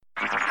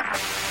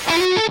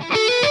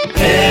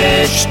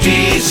HD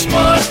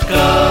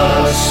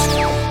Smartcast.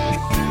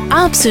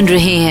 आप सुन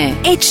रहे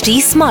हैं HD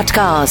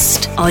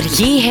Smartcast और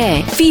ये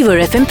है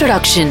Fever FM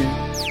production.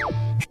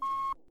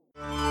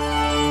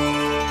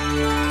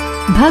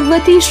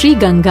 Bhagwati Shri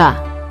Ganga.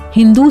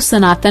 Hindu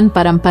Sanatan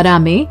परंपरा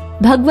में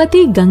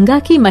भगवती गंगा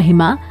की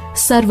महिमा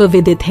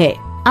सर्वविदित है।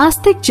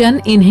 आस्तिक जन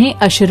इन्हें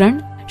अशरण,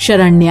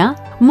 शरण्या,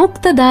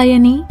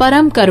 मुक्तदायिनी,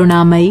 परम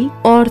करुणामयी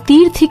और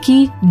तीर्थ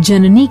की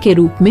जननी के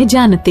रूप में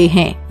जानते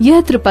हैं।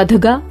 यह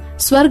त्रिपथगा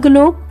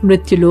स्वर्गलोक,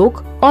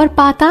 मृत्युलोक और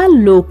पाताल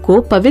लोक को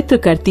पवित्र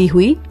करती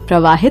हुई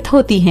प्रवाहित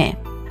होती हैं।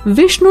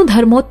 विष्णु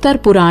धर्मोत्तर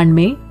पुराण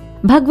में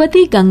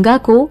भगवती गंगा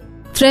को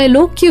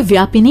त्रैलोक्य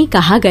व्यापिनी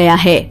कहा गया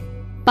है।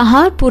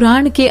 पहाड़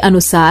पुराण के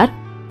अनुसार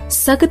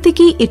सत्य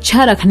की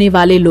इच्छा रखने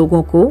वाले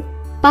लोगों को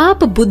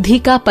पाप बुद्धि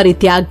का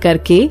परित्याग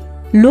करके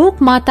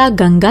लोक माता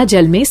गंगा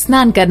जल में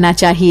स्नान करना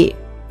चाहिए।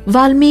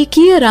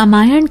 वाल्मीकि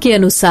रामायण के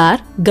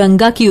अनुसार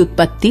गंगा की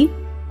उत्पत्ति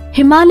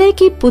हिमालय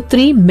की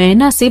पुत्री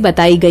मैना से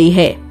बताई गई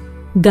है।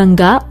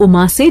 गंगा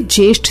उमा से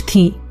ज्येष्ठ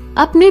थीं।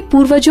 अपने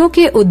पूर्वजों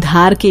के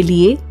उद्धार के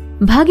लिए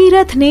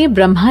भगीरथ ने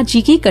ब्रह्मा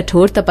जी की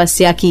कठोर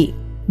तपस्या की।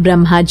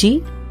 ब्रह्मा जी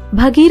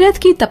भगीरथ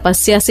की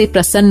तपस्या से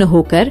प्रसन्न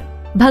होकर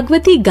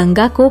भगवती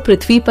गंगा को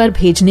पृथ्वी पर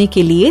भेजने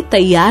के लिए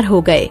तैयार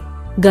हो गए।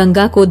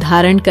 गंगा को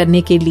धारण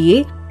करने के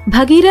लिए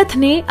भगीरथ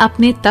ने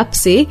अपने तप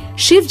से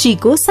शिव जी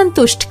को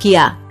संतुष्ट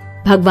किया।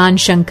 भगवान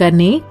शंकर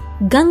ने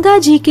गंगा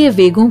जी के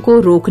वेगों को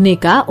रोकने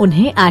का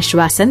उन्हें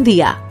आश्वासन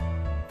दिया।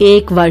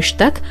 1 वर्ष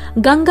तक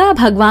गंगा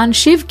भगवान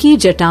शिव की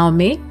जटाओं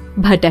में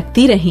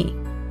भटकती रहीं।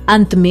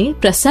 अंत में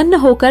प्रसन्न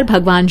होकर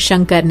भगवान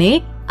शंकर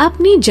ने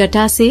अपनी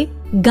जटा से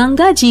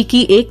गंगा जी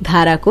की एक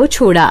धारा को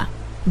छोड़ा।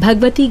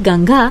 भगवती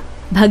गंगा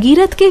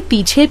भगीरथ के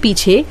पीछे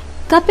पीछे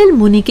कपिल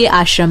मुनि के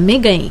आश्रम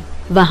में गईं।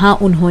 वहां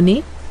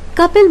उन्होंने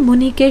कपिल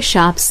मुनि के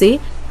शाप से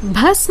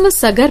भस्म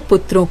सगर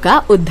पुत्रों का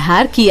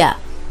उद्धार किया।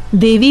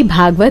 देवी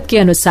भागवत के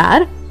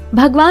अनुसार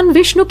भगवान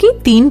विष्णु की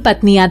 3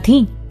 पत्नियां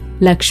थीं,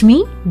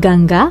 लक्ष्मी,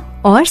 गंगा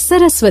और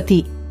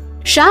सरस्वती।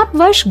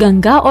 शापवश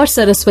गंगा और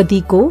सरस्वती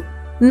को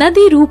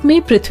नदी रूप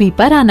में पृथ्वी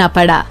पर आना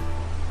पड़ा।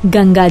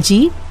 गंगा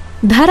जी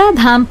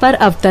धराधाम पर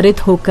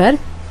अवतरित होकर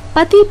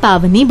पति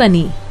पावनी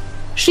बनी।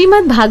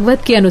 श्रीमद्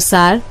भागवत के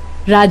अनुसार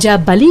राजा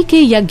बलि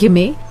के यज्ञ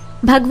में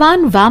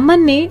भगवान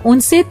वामन ने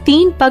उनसे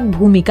 3 पग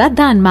भूमि का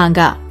दान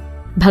मांगा।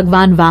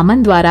 भगवान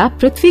वामन द्वारा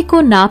पृथ्वी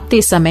को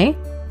नापते समय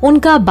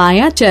उनका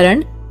बायां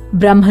चरण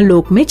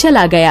ब्रह्मलोक में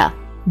चला गया।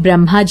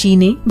 ब्रह्मा जी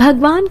ने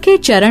भगवान के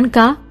चरण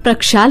का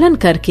प्रक्षालन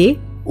करके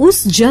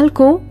उस जल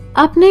को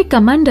अपने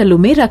कमंडलों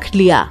में रख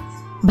लिया।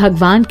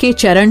 भगवान के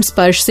चरण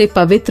स्पर्श से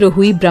पवित्र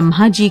हुई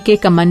ब्रह्मा जी के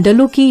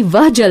कमंडलों की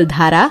वह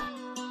जलधारा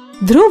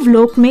ध्रुव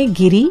लोक में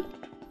गिरी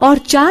और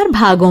 4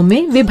 भागों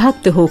में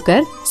विभक्त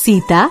होकर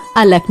सीता,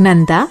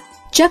 अलकनंदा,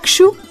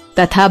 चक्षु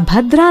तथा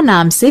भद्रा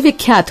नाम से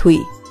विख्यात हुई।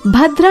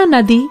 भद्रा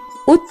नदी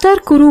उत्तर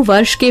कुरु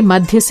वर्ष के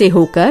मध्य से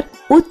होकर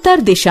उत्तर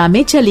दिशा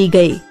में चली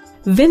गई।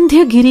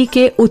 विंध्यगिरी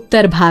के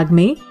उत्तर भाग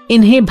में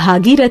इन्हें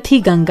भागीरथी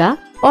गंगा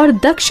और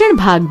दक्षिण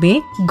भाग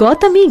में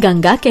गौतमी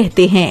गंगा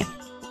कहते हैं।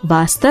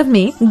 वास्तव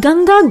में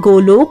गंगा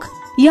गोलोक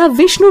या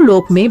विष्णु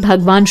लोक में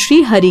भगवान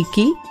श्री हरि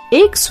की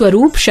एक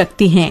स्वरूप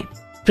शक्ति हैं।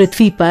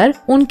 पृथ्वी पर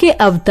उनके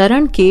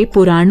अवतरण के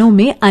पुराणों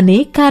में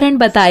अनेक कारण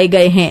बताए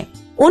गए हैं।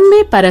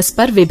 उनमें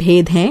परस्पर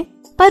विभेद हैं,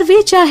 पर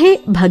वे चाहे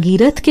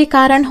भगीरथ के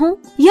कारण हों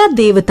या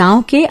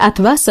देवताओं के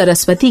अथवा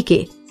सरस्वती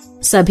के,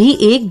 सभी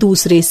एक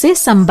दूसरे से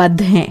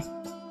संबद्ध हैं।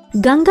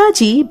 गंगा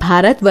जी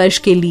भारतवर्ष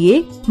के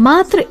लिए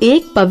मात्र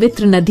एक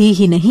पवित्र नदी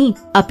ही नहीं,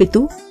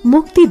 अपितु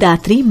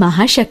मुक्तिदात्री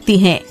महाशक्ति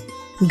हैं।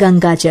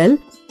 गंगा जल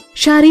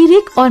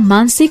शारीरिक और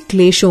मानसिक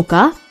क्लेशों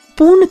का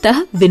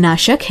पूर्णतः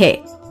विनाशक है।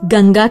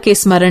 गंगा के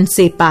स्मरण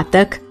से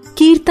पातक,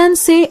 कीर्तन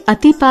से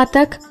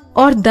अतिपातक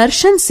और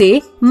दर्शन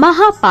से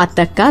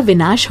महापातक का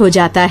विनाश हो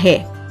जाता है।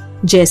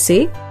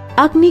 जैसे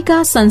अग्नि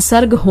का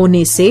संसर्ग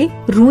होने से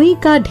रुई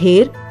का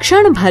ढेर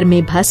क्षण भर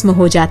में भस्म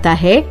हो जाता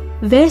है,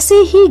 वैसे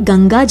ही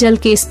गंगा जल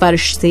के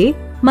स्पर्श से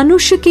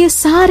मनुष्य के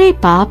सारे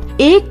पाप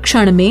एक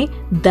क्षण में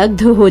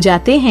दग्ध हो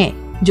जाते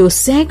हैं। जो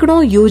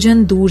सैकड़ों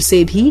योजन दूर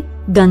से भी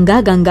गंगा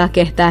गंगा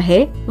कहता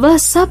है, वह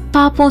सब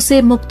पापों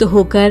से मुक्त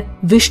होकर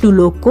विष्णु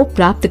लोक को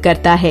प्राप्त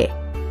करता है।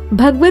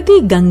 भगवती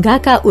गंगा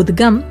का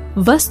उद्गम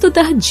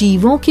वस्तुतः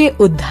जीवों के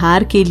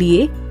उद्धार के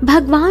लिए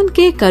भगवान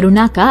के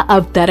करुणा का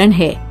अवतरण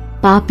है।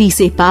 पापी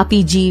से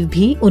पापी जीव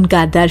भी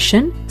उनका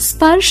दर्शन,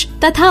 स्पर्श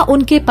तथा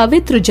उनके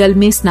पवित्र जल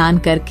में स्नान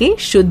करके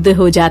शुद्ध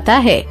हो जाता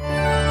है।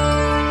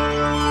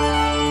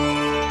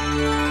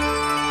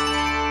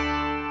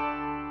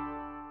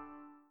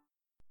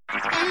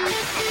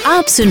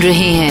 आप सुन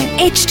रहे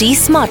हैं HD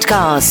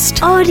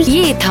Smartcast और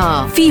ये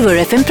था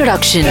fever FM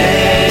production.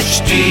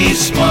 HD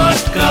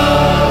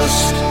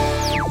Smartcast।